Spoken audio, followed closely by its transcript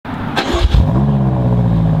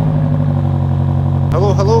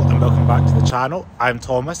back to the channel. I'm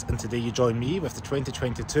Thomas and today you join me with the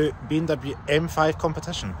 2022 BMW M5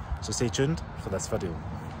 Competition, so stay tuned for this video.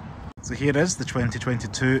 So here is the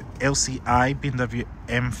 2022 LCI BMW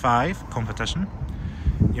M5 Competition.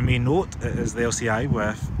 You may note it is the LCI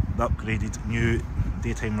with the upgraded new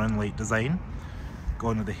daytime run light design,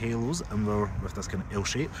 gone with the halos, and we're with this kind of L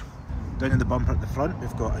shape. Down in the bumper at the front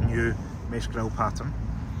we've got a new mesh grille pattern.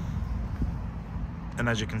 And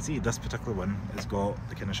as you can see, this particular one has got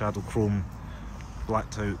the kind of shadow chrome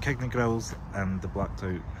blacked out kidney grills and the blacked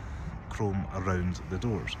out chrome around the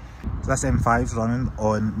doors. So this M5 is running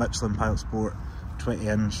on Michelin Pilot Sport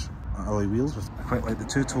 20-inch alloy wheels. I quite like the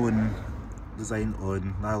two-tone design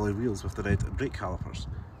on the alloy wheels with the red brake calipers.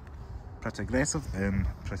 Pretty aggressive and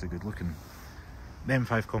pretty good looking. The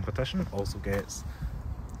M5 Competition also gets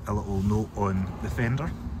a little note on the fender,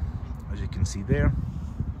 as you can see there.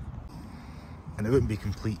 And it wouldn't be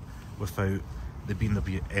complete without the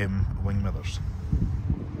BMW M wing mirrors.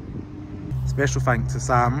 Special thanks to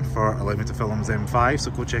Sam for allowing me to film his M5, so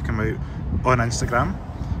go check him out on Instagram,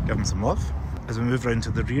 give him some love. As we move around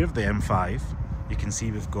to the rear of the M5, you can see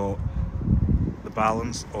we've got the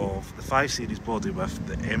balance of the 5 Series body with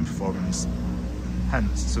the M Performance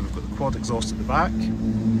hints. So we've got the quad exhaust at the back,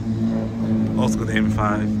 also got the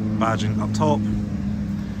M5 badging up top,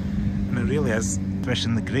 and it really is, especially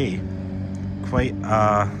in the grey, quite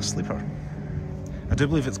a sleeper. I do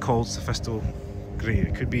believe it's called Sophisto Grey.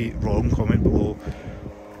 It could be wrong, comment below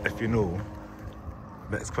if you know,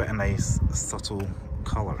 but it's quite a nice subtle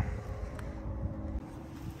colour.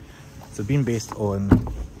 So being based on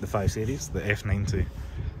the 5 Series, the F90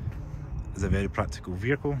 is a very practical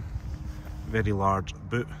vehicle, very large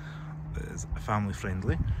boot that is family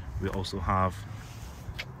friendly. We also have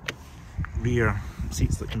rear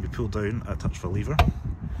seats that can be pulled down at a touch of a lever.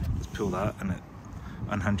 Just pull that and it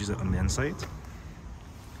unhinges it on the inside.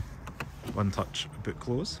 One touch boot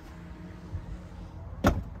close.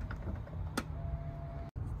 So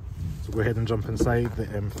go ahead and jump inside the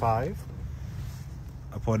M5.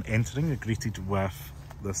 Upon entering, you're greeted with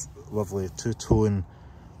this lovely two-tone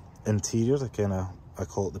interior, the kind of, I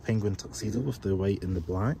call it the penguin tuxedo with the white and the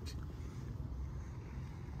black.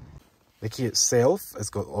 The key itself has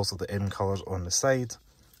got also the M colours on the side,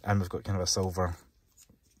 and we've got kind of a silver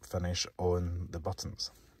finish on the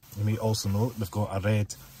buttons. You may also note we've got a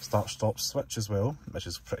red start-stop switch as well, which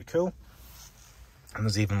is pretty cool. And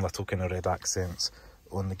there's even little kind of red accents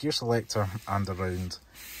on the gear selector and around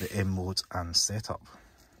the M mode and setup.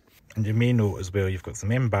 And you may note as well you've got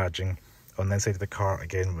some M badging on the inside of the car,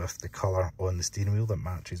 again with the colour on the steering wheel that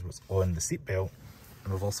matches what's on the seatbelt.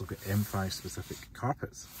 And we've also got M5 specific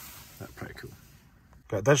carpets. That's pretty cool.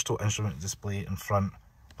 Got a digital instrument display in front,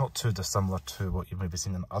 not too dissimilar to what you may be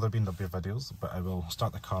seeing in other BMW videos, but I will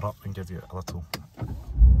start the car up and give you a little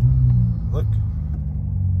look.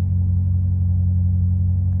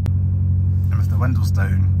 And with the windows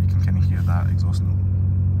down, you can kind of hear that exhaust note.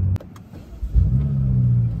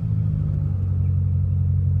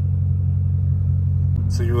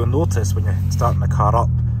 So you will notice when you're starting the car up,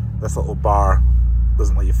 this little bar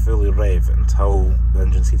doesn't let you fully rev until the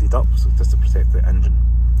engine's heated up, so just to protect the engine.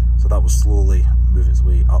 So that will slowly move its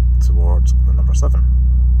way up towards the number 7.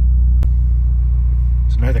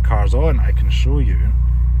 So now the car's on, I can show you,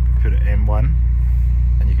 put it M1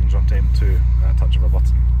 and you can jump to M2 at a touch of a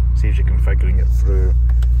button. Saves you configuring it through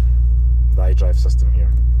the xdrive system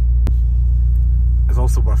here. It's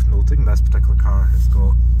also worth noting this particular car has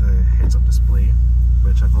got the heads-up display,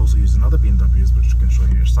 which I've also used in other BMWs, which can show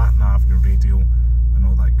you your sat-nav, your radio and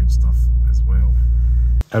all that good stuff as well.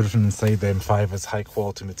 Everything inside the M5 is high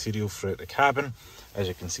quality material throughout the cabin. As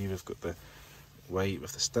you can see, we've got the white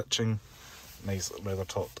with the stitching, nice leather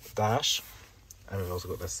topped dash, and we've also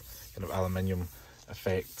got this kind of aluminium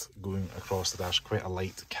effect going across the dash, quite a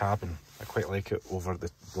light cabin. I quite like it over the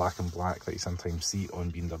black and black that you sometimes see on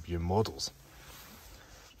BMW models.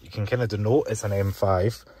 You can kind of denote it's an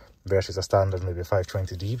M5 versus a standard maybe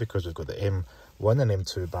 520D because we've got the M1 and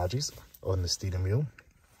M2 badges on the steering wheel.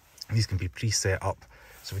 These can be pre-set up,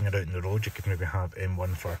 so when you're out on the road you could maybe have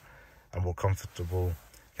M1 for a more comfortable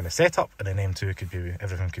kind of setup, and then M2 could be,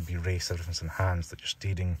 everything could be race, everything's enhanced, like your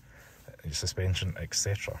steering, your suspension,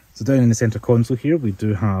 etc. So down in the centre console here we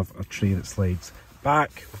do have a tray that slides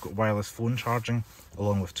back. We've got wireless phone charging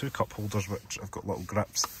along with 2 cup holders which have got little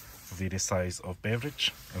grips for various size of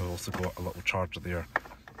beverage, and we've also got a little charger there.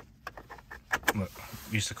 We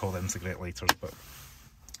used to call them cigarette lighters, but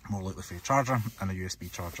more likely for a charger, and a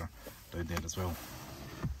USB charger down there as well.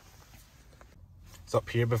 So up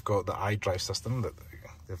here we've got the iDrive system that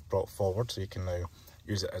they've brought forward, so you can now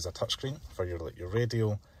use it as a touchscreen for your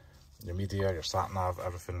radio, your media, your sat nav,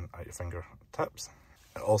 everything at your fingertips.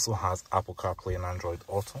 It also has Apple CarPlay and Android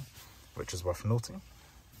Auto, which is worth noting.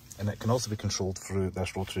 And it can also be controlled through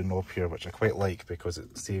this rotary knob here, which I quite like because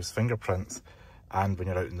it saves fingerprints, and when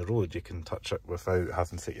you're out in the road you can touch it without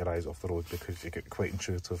having to take your eyes off the road, because you get quite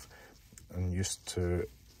intuitive and used to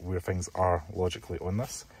where things are logically on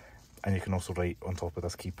this. And you can also write on top of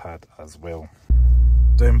this keypad as well.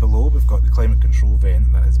 Down below we've got the climate control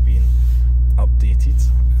vent that has been updated.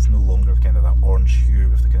 It's no longer kind of that orange hue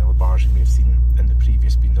with the kind of bars you may have seen in the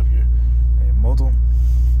previous BMW model.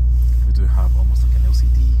 We do have almost like an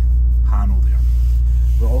LCD panel there.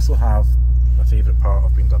 We also have my favourite part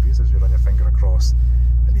of BMWs is you run your finger across,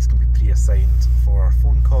 and these can be pre-assigned for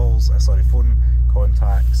phone calls, phone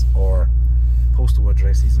contacts or postal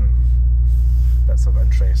addresses and bits of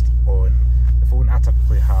interest on the phone. I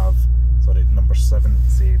typically have number 7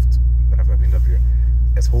 saved when I've got a BMW.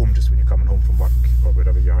 It's home just when you're coming home from work or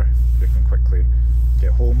wherever you are. You can quickly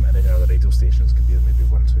get home, and then your other radio stations could be maybe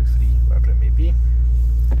 1, 2, 3, whatever it may be.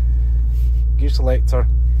 Gear selector,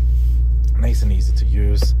 nice and easy to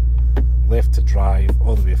use. Left to drive,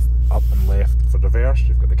 all the way up and left for reverse.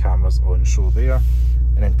 You've got the cameras on show there,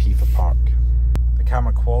 and then P for park. The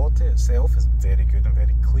camera quality itself is very good and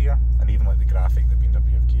very clear, and even like the graphic that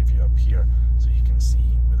BMW have gave you up here, so you can see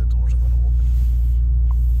where the doors are going to open.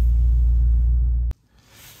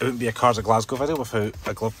 It wouldn't be a Cars of Glasgow video without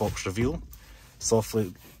a glove box reveal,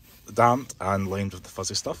 softly damped and lined with the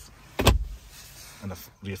fuzzy stuff, and a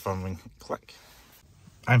reaffirming click.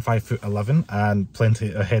 I'm 5'11" and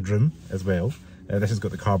plenty of headroom as well. This has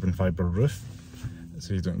got the carbon fibre roof,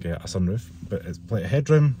 so you don't get a sunroof, but it's plenty of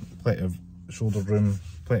headroom, plenty of shoulder room,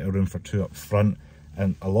 plenty of room for 2 up front,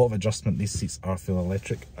 and a lot of adjustment. These seats are full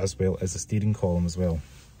electric, as well as the steering column as well.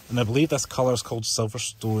 And I believe this colour is called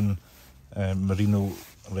Silverstone Merino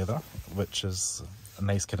leather, which is a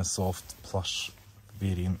nice kind of soft plush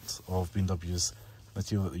variant of BMW's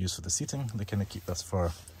material that they use for the seating. They kind of keep this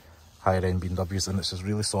for higher end BMWs, and it's just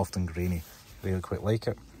really soft and grainy. Really quite like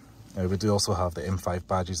it. We do also have the M5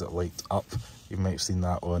 badges that light up. You might have seen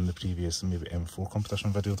that on the previous maybe M4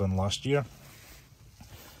 competition video done last year.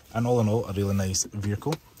 And all in all, a really nice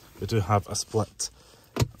vehicle. We do have a split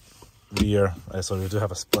rear, we do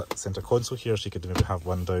have a split centre console here, so you could maybe have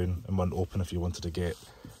one down and one open if you wanted to get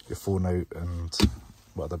your phone out and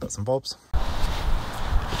what other bits and bobs.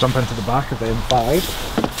 We'll jump into the back of the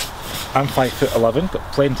M5. I'm 5'11",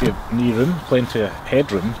 got plenty of knee room, plenty of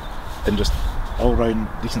headroom, and just all round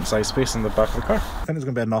decent sized space in the back of the car. I think it's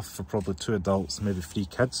going to be enough for probably 2 adults, maybe 3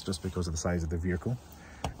 kids, just because of the size of the vehicle.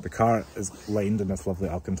 The car is lined in this lovely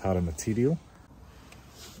Alcantara material.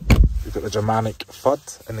 We've got the Germanic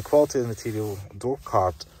FUD, and the quality of the material door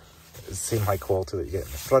card is the same high quality that you get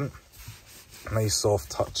in the front. Nice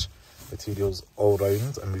soft touch materials all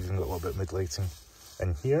round, and we've even got a little bit of mid lighting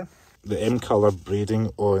in here. The M colour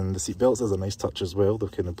braiding on the seat belts is a nice touch as well, the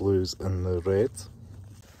kind of blues and the red.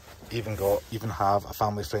 Even have a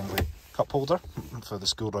family friendly cup holder for the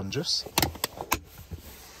school run juice.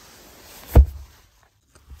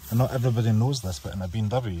 And not everybody knows this, but in a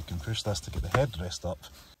BMW you can push this to get the headrest up,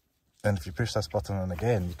 and if you push this button on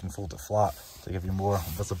again you can fold it flat to give you more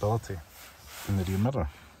visibility in the rear mirror.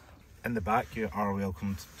 In the back you are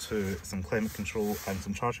welcomed to some climate control and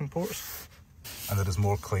some charging ports, and there is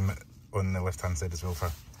more climate on the left hand side as well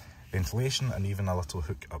for ventilation, and even a little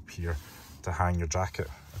hook up here to hang your jacket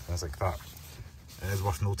and things like that. It is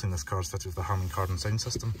worth noting this car is fitted with the Harman Kardon sound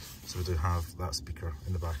system, so we do have that speaker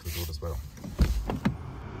in the back of the door as well.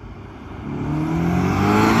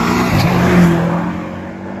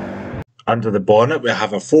 Under the bonnet we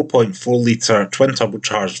have a 4.4 litre twin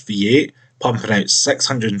turbocharged V8 pumping out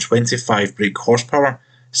 625 brake horsepower,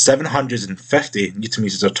 750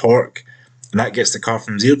 Nm of torque, and that gets the car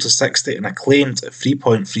from 0 to 60 in a claimed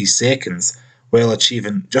 3.3 seconds, while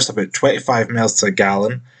achieving just about 25 miles to a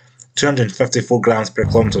gallon, 254 grams per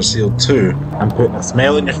kilometre CO2, and putting a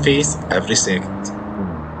smile on your face every second.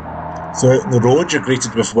 So out on the road you're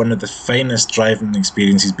greeted with one of the finest driving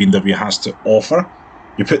experiences BMW has to offer.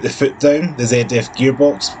 You put the foot down, the ZF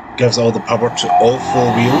gearbox gives all the power to all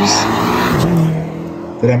 4 wheels.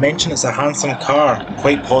 Did I mention it's a handsome car, and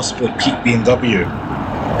quite possibly peak BMW?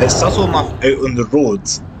 It's subtle enough out on the road,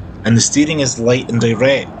 and the steering is light and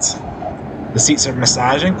direct. The seats are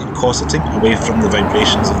massaging and cosseting away from the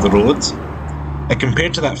vibrations of the road. And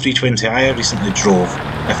compared to that 320i I recently drove,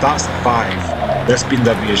 if that's a 5, this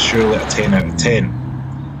BMW is surely a 10 out of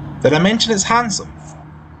 10. Did I mention it's handsome?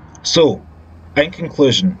 So, in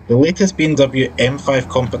conclusion, the latest BMW M5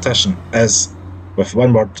 Competition is, with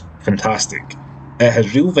one word, fantastic. It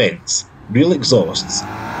has real vents, real exhausts,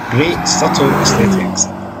 great subtle aesthetics,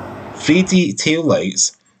 3D tail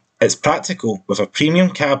lights, it's practical with a premium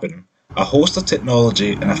cabin, a host of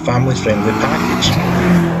technology and a family-friendly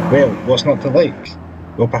package. Well, what's not to like?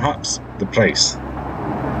 Well, perhaps the price.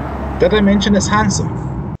 Did I mention it's handsome?